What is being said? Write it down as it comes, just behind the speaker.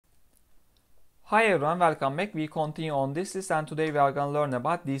Hi everyone, welcome back. We continue on this list and today we are going to learn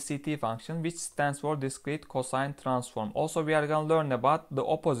about DCT function, which stands for Discrete Cosine Transform. Also we are going to learn about the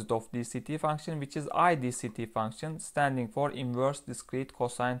opposite of DCT function, which is idct function, standing for Inverse Discrete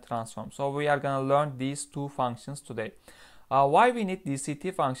Cosine Transform. So we are going to learn these two functions today. Why we need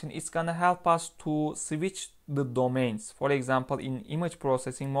DCT function? It's going to help us to switch the domains. For example, in image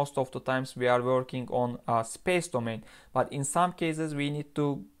processing, most of the times we are working on a space domain, but in some cases we need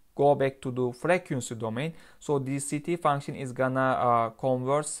to go back to the frequency domain. So DCT function is gonna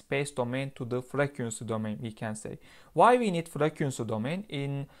convert space domain to the frequency domain, we can say. Why we need frequency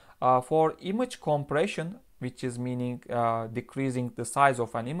domain? For image compression, which is meaning decreasing the size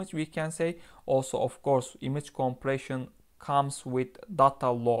of an image, we can say. Also, of course, image compression comes with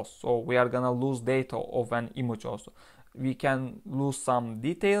data loss, so we are gonna lose data of an image. Also we can lose some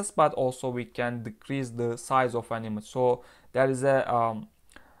details, but also we can decrease the size of an image. So there is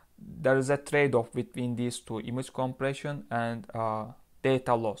a trade-off between these two, image compression and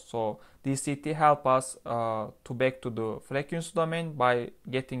data loss. So DCT help us to back to the frequency domain. By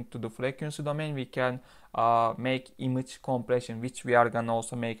getting to the frequency domain, we can make image compression, which we are gonna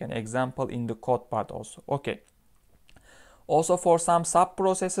also make an example in the code part also. Okay. Also, for some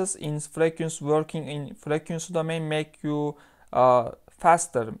sub-processes in frequency, working in frequency domain make you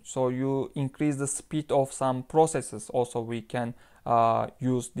faster, so you increase the speed of some processes. Also we can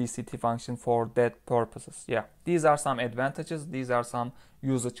use DCT function for that purposes. Yeah, these are some advantages, these are some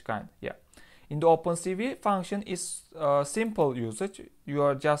usage kind. Yeah, in the OpenCV function is simple usage.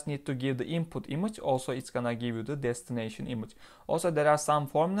 You just need to give the input image. Also it's gonna give you the destination image. Also there are some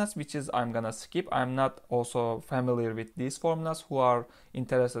formulas which is I'm gonna skip. I'm not also familiar with these formulas. Who are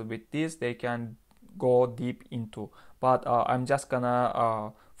interested with this, they can go deep into, but I'm just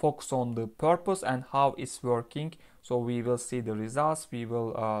gonna focus on the purpose and how it's working. So we will see the results, we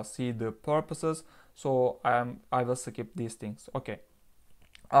will see the purposes. So I will skip these things. Okay.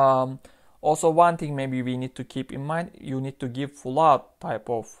 Also, one thing maybe we need to keep in mind, you need to give float type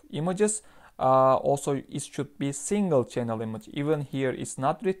of images. Also it should be single channel image. Even here it's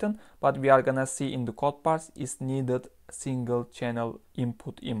not written, but we are gonna see in the code parts is needed single channel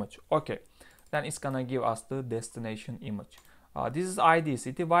input image. Okay, then it's gonna give us the destination image. This is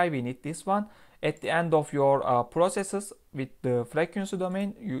idct. Why we need this one? At the end of your processes with the frequency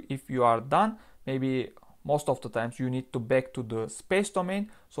domain, if you are done, maybe most of the times you need to back to the space domain,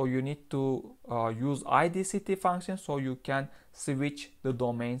 so you need to use idct function so you can switch the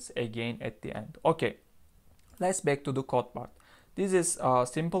domains again at the end. Okay, let's back to the code part. This is a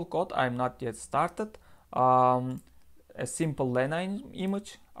simple code. I'm not yet started. A simple Lena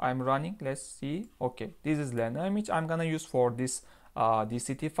image I'm running. Let's see. Okay, this is Lena image I'm gonna use for this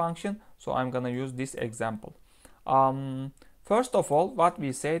DCT function. So I'm gonna use this example. First of all, what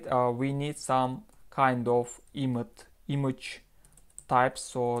we said, we need some kind of image types.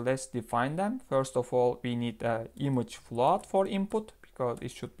 So let's define them. First of all, we need a image float for input, because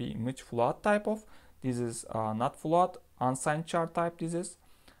it should be image float type of. This is not float, unsigned chart type. This is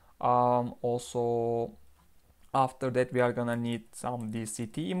also after that we are gonna need some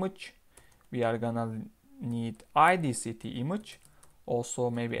DCT image, we are gonna need idct image. Also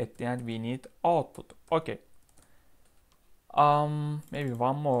maybe at the end we need output. Okay, maybe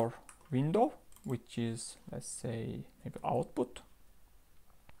one more window, which is, let's say, maybe output,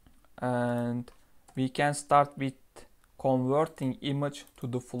 and we can start with converting image to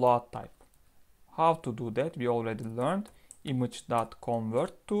the float type. How to do that we already learned.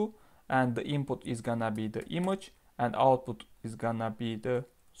 Image.convert to, and the input is gonna be the image and output is gonna be the,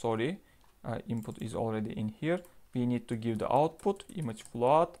 input is already in here. We need to give the output image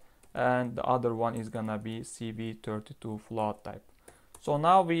float, and the other one is gonna be CV32 float type. So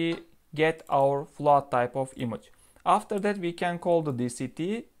now we get our float type of image. After that we can call the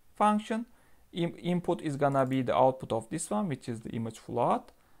DCT function. Input is gonna be the output of this one, which is the image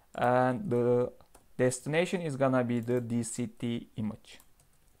float, and the destination is gonna be the DCT image.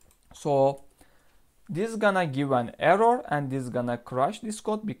 So this is gonna give an error and this is gonna crash this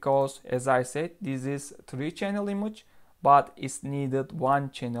code, because as I said, this is 3-channel image, but it's needed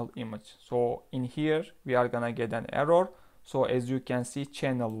 1-channel image. So in here we are gonna get an error. So as you can see,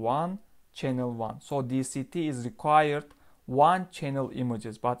 channel 1, channel 1. So DCT is required 1-channel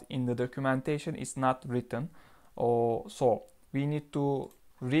images, but in the documentation it's not written. So we need to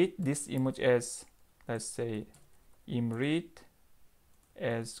read this image as, let's say, imread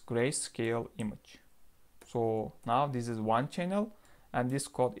as grayscale image. So now this is 1 channel and this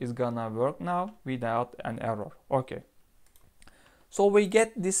code is gonna work now without an error. Okay, so we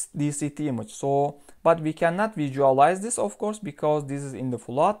get this DCT image. So but we cannot visualize this, of course, because this is in the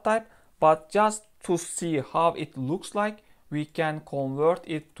float type, but just to see how it looks like, we can convert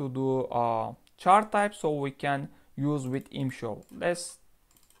it to the chart type, so we can use with imshow. Let's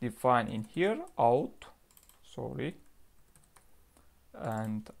define in here out,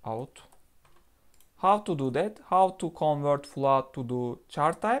 and out. How to do that? How to convert float to the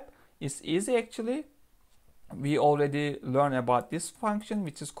chart type is easy actually. We already learned about this function,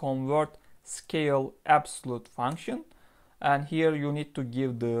 which is convert scale absolute function, and here you need to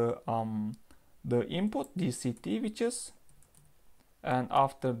give the input dct, which is, and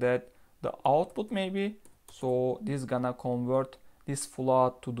after that the output maybe. So this is gonna convert this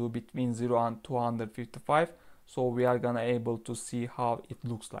float to do between 0 and 255. So we are gonna able to see how it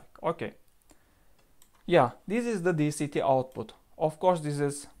looks like. Okay, yeah, this is the dct output. Of course, this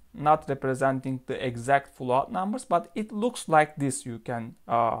is not representing the exact float numbers, but it looks like this, you can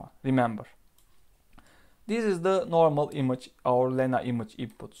remember. This is the normal image or Lena image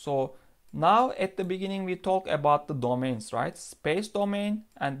input. So now at the beginning we talk about the domains, right? Space domain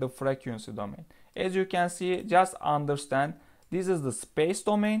and the frequency domain. As you can see, just understand this is the space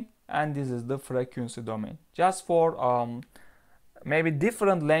domain and this is the frequency domain. Just for maybe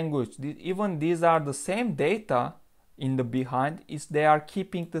different language, even these are the same data in the behind, is they are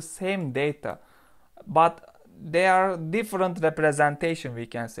keeping the same data, but they are different representation, we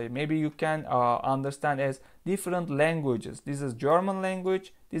can say. Maybe you can understand as different languages. This is German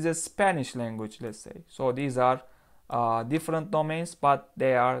language, this is Spanish language, let's say. So these are different domains, but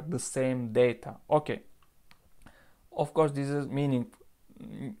they are the same data. Okay, of course this is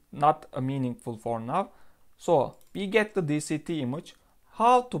not meaningful for now. So we get the DCT image.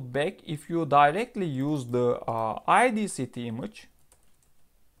 How to back? If you directly use the idct image,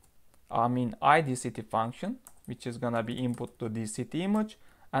 idct function, which is gonna be input to DCT image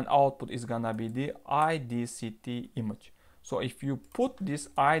and output is gonna be the idct image. So if you put this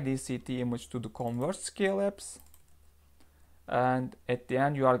idct image to the convert scale apps, and at the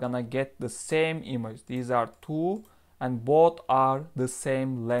end you are gonna get the same image. These are two, and both are the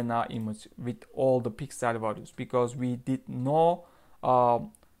same Lena image with all the pixel values, because we did no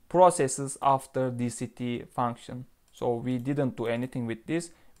processes after DCT function. So we didn't do anything with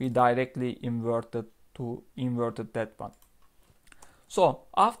this. We directly inverted that one. So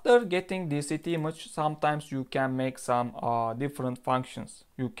after getting DCT image, sometimes you can make some different functions.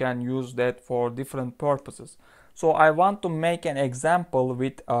 You can use that for different purposes. So I want to make an example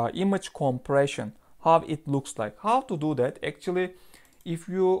with image compression, how it looks like. How to do that? Actually, if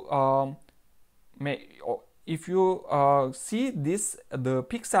you see this, the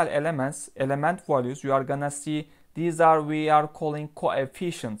pixel element values, you are gonna see these are, we are calling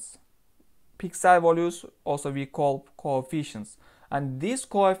coefficients. Pixel values also we call coefficients, and these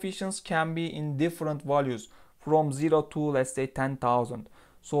coefficients can be in different values from 0 to, let's say, 10,000.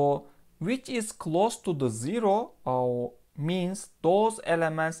 So which is close to the 0 means those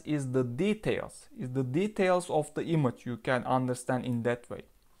elements is the details of the image. You can understand in that way.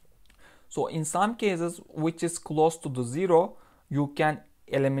 So in some cases, which is close to the 0, you can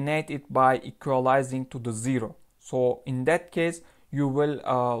eliminate it by equalizing to the 0. So in that case, you will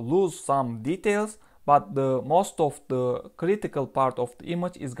lose some details, but the most of the critical part of the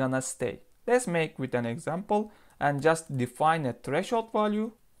image is gonna stay. Let's make with an example and just define a threshold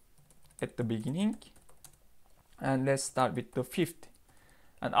value at the beginning, and let's start with the 50.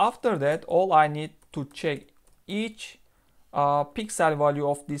 And after that, all I need to check each pixel value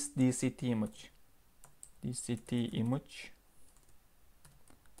of this DCT image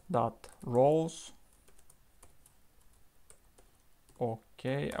dot rows.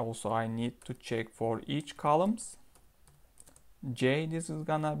 Okay, also I need to check for each columns. J, this is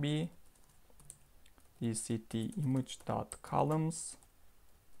gonna be DCT image dot columns,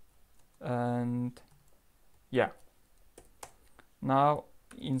 and yeah, now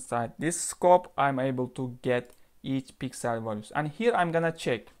inside this scope I'm able to get each pixel values, and here I'm gonna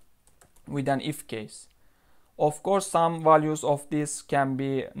check with an if case. Of course, some values of this can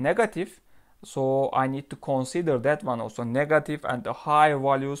be negative, so I need to consider that one also negative, and the higher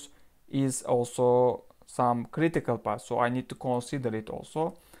values is also some critical part, so I need to consider it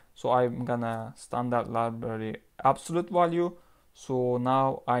also. So I'm gonna standard library absolute value. So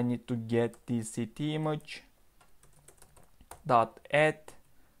now I need to get DCT image dot add,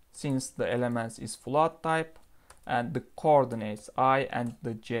 since the elements is float type, and the coordinates I and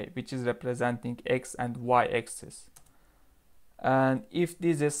the j, which is representing x and y axis. And if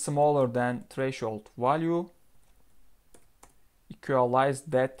this is smaller than threshold value, equalize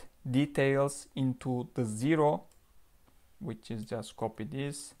that details into the 0, which is just copy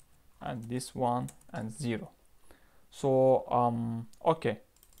this and this one and 0. So okay,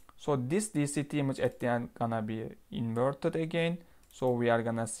 So this DCT image at the end gonna be inverted again. So we are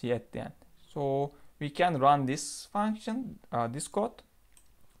gonna see at the end. So we can run this function, this code.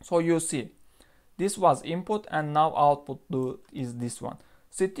 So you see, this was input and now output is this one.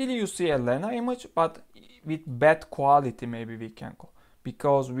 Still you see a Lena image, but with bad quality, maybe we can call,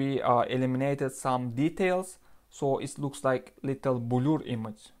 because we eliminated some details. So it looks like little blur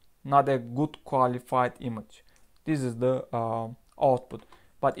image, not a good qualified image. This is the output.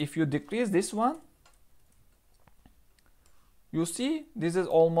 But if you decrease this one, you see this is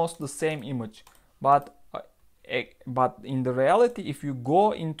almost the same image. But in the reality, if you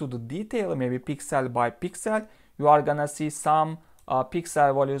go into the detail, maybe pixel by pixel, you are gonna see some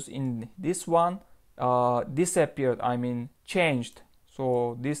pixel values in this one disappeared, I mean changed.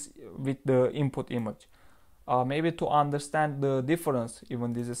 So this with the input image. Maybe to understand the difference,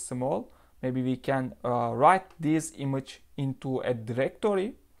 even this is small, maybe we can write this image into a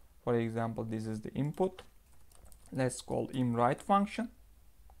directory. For example, this is the input. Let's call imWrite function.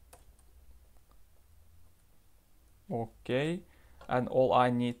 Okay, and all I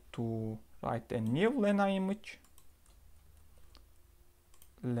need to write a new Lena image,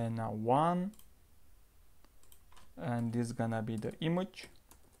 Lena 1, and this is gonna be the image.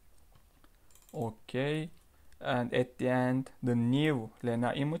 Okay, and at the end the new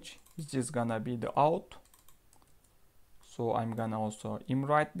Lena image is just gonna be the out. So I'm gonna also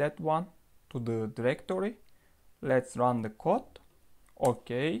imWrite that one to the directory. Let's run the code.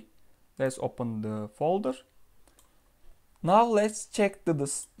 Okay, let's open the folder. Now let's check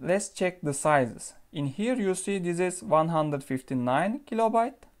the sizes. In here you see this is 159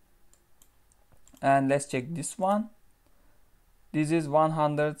 kilobyte, and let's check this one. This is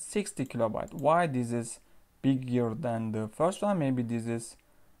 160 kilobyte. Why this is bigger than the first one? Maybe this is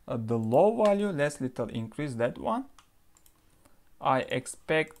the low value. Let's little increase that one. I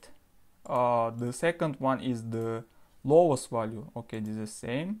expect the second one is the lowest value. Okay, this is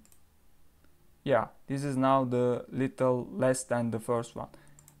same. Yeah, this is now the little less than the first one.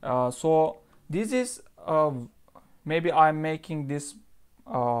 So this is maybe I'm making this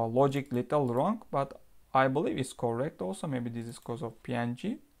logic little wrong, but I believe it's correct also. Maybe this is because of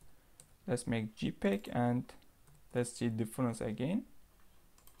PNG. Let's make JPEG and let's see difference again.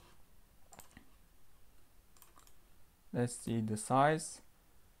 Let's see the size,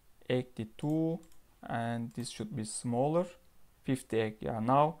 82, and this should be smaller, 58. Yeah,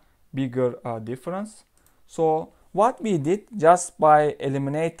 now bigger difference. So what we did, just by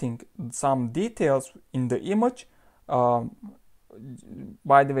eliminating some details in the image,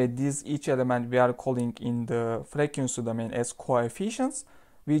 by the way, this each element we are calling in the frequency domain as coefficients.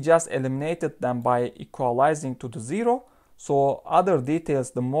 We just eliminated them by equalizing to the 0. So other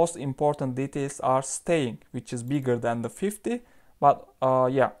details, the most important details, are staying, which is bigger than the 50. But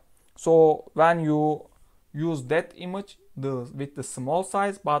yeah, so when you use that image with the small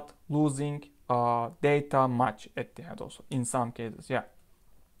size, but losing data much at the end also in some cases. Yeah,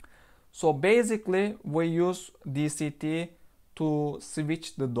 so basically we use DCT to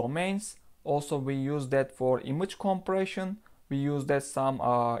switch the domains. Also we use that for image compression. We use that some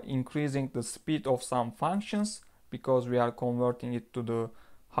increasing the speed of some functions, because we are converting it to the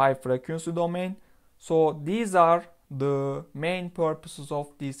high frequency domain. So these are the main purposes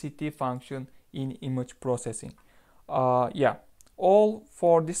of DCT function in image processing. Yeah, all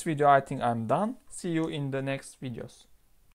for this video. I think I'm done. See you in the next videos.